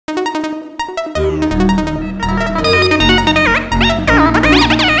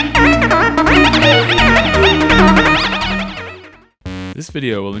This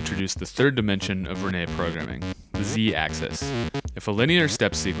video will introduce the third dimension of René programming, the z-axis. If a linear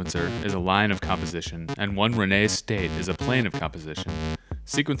step sequencer is a line of composition and one René state is a plane of composition,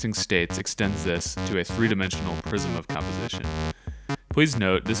 sequencing states extends this to a three-dimensional prism of composition. Please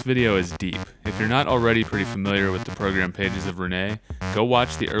note, this video is deep. If you're not already pretty familiar with the program pages of René, go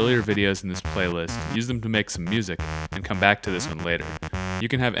watch the earlier videos in this playlist, use them to make some music, and come back to this one later. You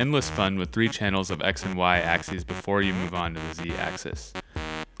can have endless fun with 3 channels of X and Y axes before you move on to the Z axis.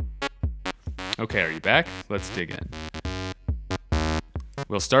 Okay, are you back? Let's dig in.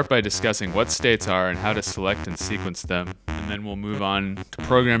 We'll start by discussing what states are and how to select and sequence them, and then we'll move on to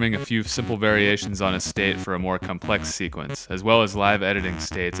programming a few simple variations on a state for a more complex sequence, as well as live editing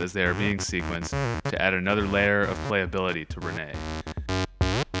states as they are being sequenced to add another layer of playability to René.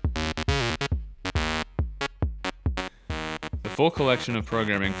 The full collection of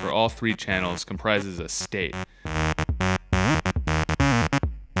programming for all 3 channels comprises a state.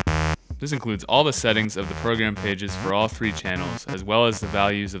 This includes all the settings of the program pages for all 3 channels, as well as the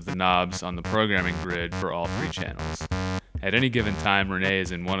values of the knobs on the programming grid for all 3 channels. At any given time, René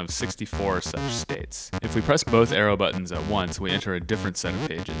is in one of 64 such states. If we press both arrow buttons at once, we enter a different set of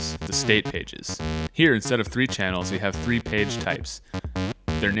pages, the state pages. Here, instead of 3 channels, we have 3 page types.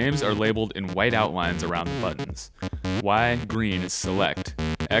 Their names are labeled in white outlines around the buttons. Y, green, is select,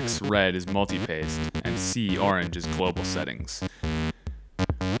 X, red, is multi-paste, and C, orange, is global settings.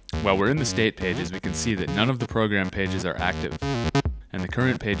 While we're in the state pages, we can see that none of the program pages are active, and the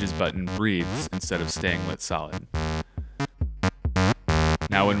current pages button breathes instead of staying lit solid.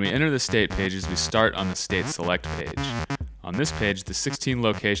 Now when we enter the state pages, we start on the state select page. On this page, the 16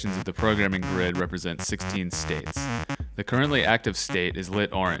 locations of the programming grid represent 16 states. The currently active state is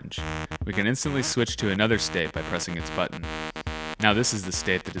lit orange. We can instantly switch to another state by pressing its button. Now this is the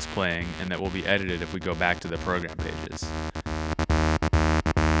state that is playing and that will be edited if we go back to the program pages.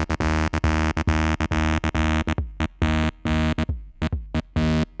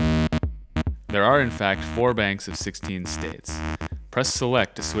 There are in fact 4 banks of 16 states. Press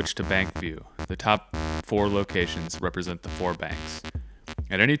select to switch to bank view. The top 4 locations represent the 4 banks.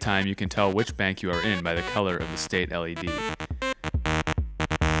 At any time, you can tell which bank you are in by the color of the state LED.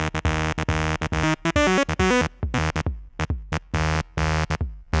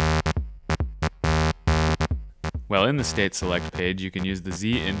 While in the state select page, you can use the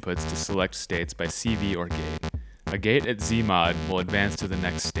Z inputs to select states by CV or gate. A gate at Z mod will advance to the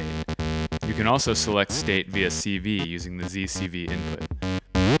next state. You can also select state via CV using the ZCV input.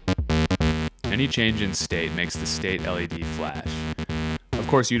 Any change in state makes the state LED flash. Of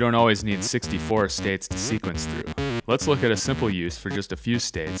course, you don't always need 64 states to sequence through. Let's look at a simple use for just a few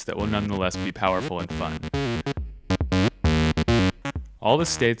states that will nonetheless be powerful and fun. All the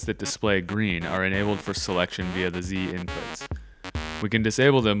states that display green are enabled for selection via the Z inputs. We can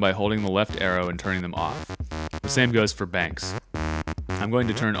disable them by holding the left arrow and turning them off. The same goes for banks. I'm going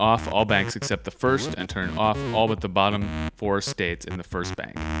to turn off all banks except the first and turn off all but the bottom 4 states in the first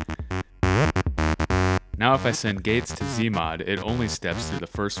bank. Now if I send gates to Zmod, it only steps through the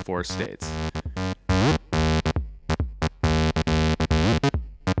first 4 states.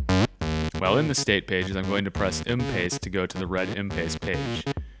 While in the state pages, I'm going to press M-Paste to go to the red M-Paste page.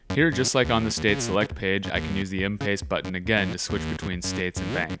 Here, just like on the state select page, I can use the M-Paste button again to switch between states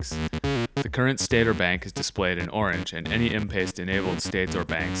and banks. The current state or bank is displayed in orange, and any M-Paste enabled states or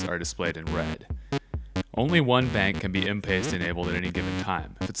banks are displayed in red. Only one bank can be M-Paste enabled at any given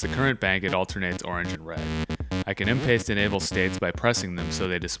time. If it's the current bank, it alternates orange and red. I can M-Paste enable states by pressing them so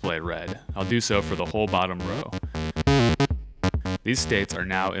they display red. I'll do so for the whole bottom row. These states are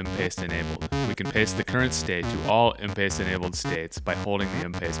now M-Paste enabled. We can paste the current state to all M-Paste enabled states by holding the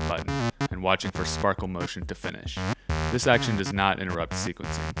M-Paste button and watching for sparkle motion to finish. This action does not interrupt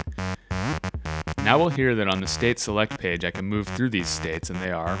sequencing. Now we'll hear that on the state select page I can move through these states and they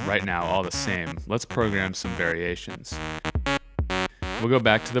are, right now, all the same. Let's program some variations. We'll go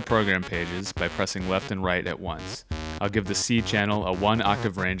back to the program pages by pressing left and right at once. I'll give the C channel a 1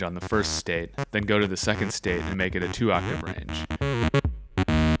 octave range on the first state, then go to the second state and make it a 2 octave range.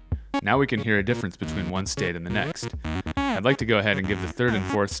 Now we can hear a difference between one state and the next. I'd like to go ahead and give the third and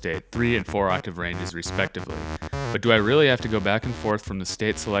fourth state 3 and 4 octave ranges respectively. But do I really have to go back and forth from the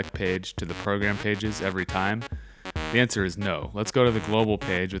state select page to the program pages every time? The answer is no. Let's go to the global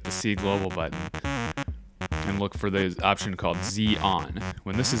page with the C global button and look for the option called z.on.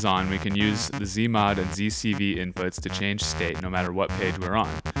 When this is on, we can use the Zmod and ZCV inputs to change state no matter what page we're on.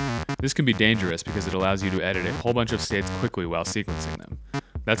 This can be dangerous because it allows you to edit a whole bunch of states quickly while sequencing them.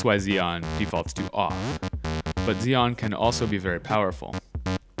 That's why z.on defaults to off. But z.on can also be very powerful.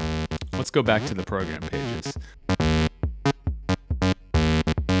 Let's go back to the program pages.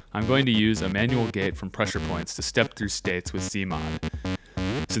 I'm going to use a manual gate from pressure points to step through states with zmod.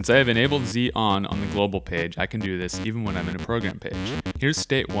 Since I have enabled z.on on the global page, I can do this even when I'm in a program page. Here's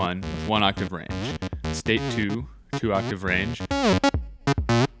state 1 with 1 octave range, state 2, 2 octave range,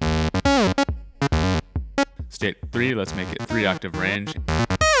 state 3, let's make it 3 octave range,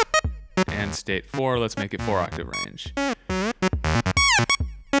 and state 4, let's make it 4 octave range.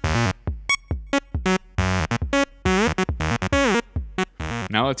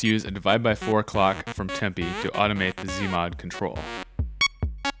 Now let's use a divide by 4 clock from Tempi to automate the zmod control.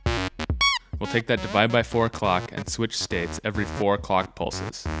 We'll take that divide by 4 clock and switch states every 4 clock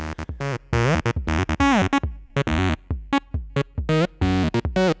pulses.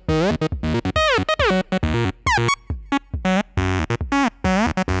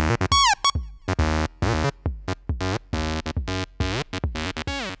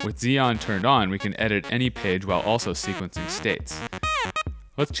 With z.on turned on, we can edit any page while also sequencing states.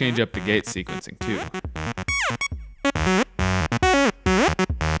 Let's change up the gate sequencing too.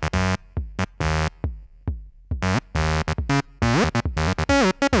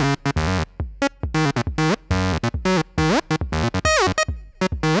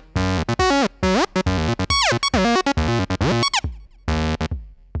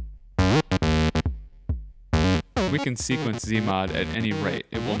 We can sequence zmod at any rate.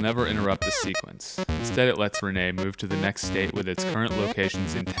 It will never interrupt the sequence. Instead, it lets René move to the next state with its current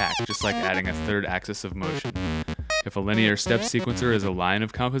locations intact, just like adding a third axis of motion. If a linear step sequencer is a line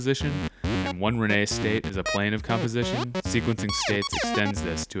of composition, and one René state is a plane of composition, sequencing states extends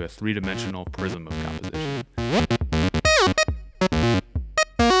this to a three-dimensional prism of composition.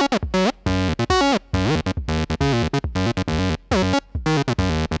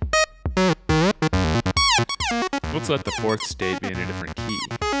 Let's let the fourth state be in a different key.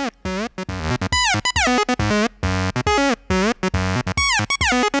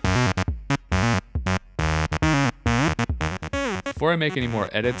 Before I make any more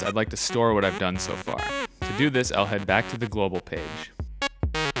edits, I'd like to store what I've done so far. To do this, I'll head back to the global page.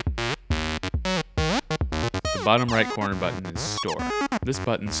 The bottom right corner button is Store. This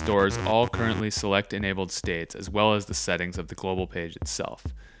button stores all currently select-enabled states as well as the settings of the global page itself.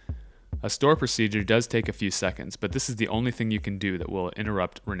 A store procedure does take a few seconds, but this is the only thing you can do that will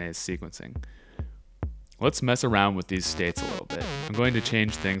interrupt René's sequencing. Let's mess around with these states a little bit. I'm going to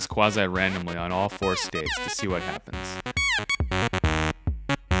change things quasi-randomly on all 4 states to see what happens.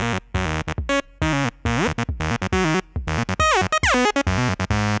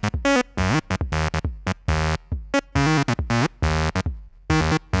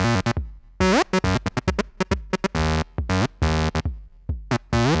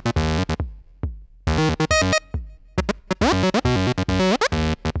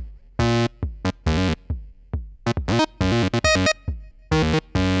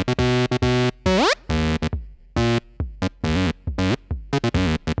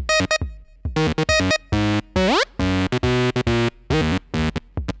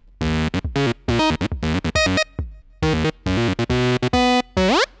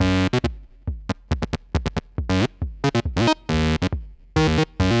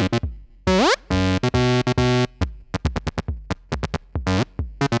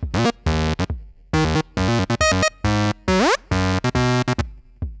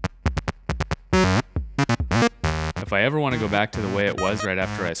 If I ever want to go back to the way it was right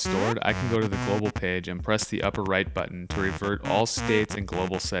after I stored, I can go to the global page and press the upper right button to revert all states and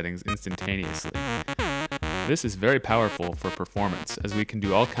global settings instantaneously. This is very powerful for performance, as we can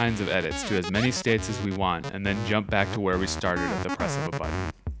do all kinds of edits to as many states as we want and then jump back to where we started at the press of a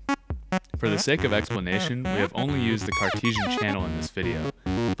button. For the sake of explanation, we have only used the Cartesian channel in this video,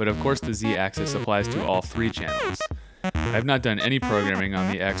 but of course the Z-axis applies to all 3 channels. I have not done any programming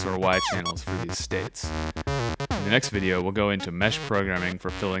on the X or Y channels for these states. In the next video, we'll go into mesh programming for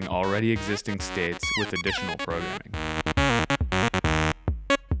filling already existing states with additional programming.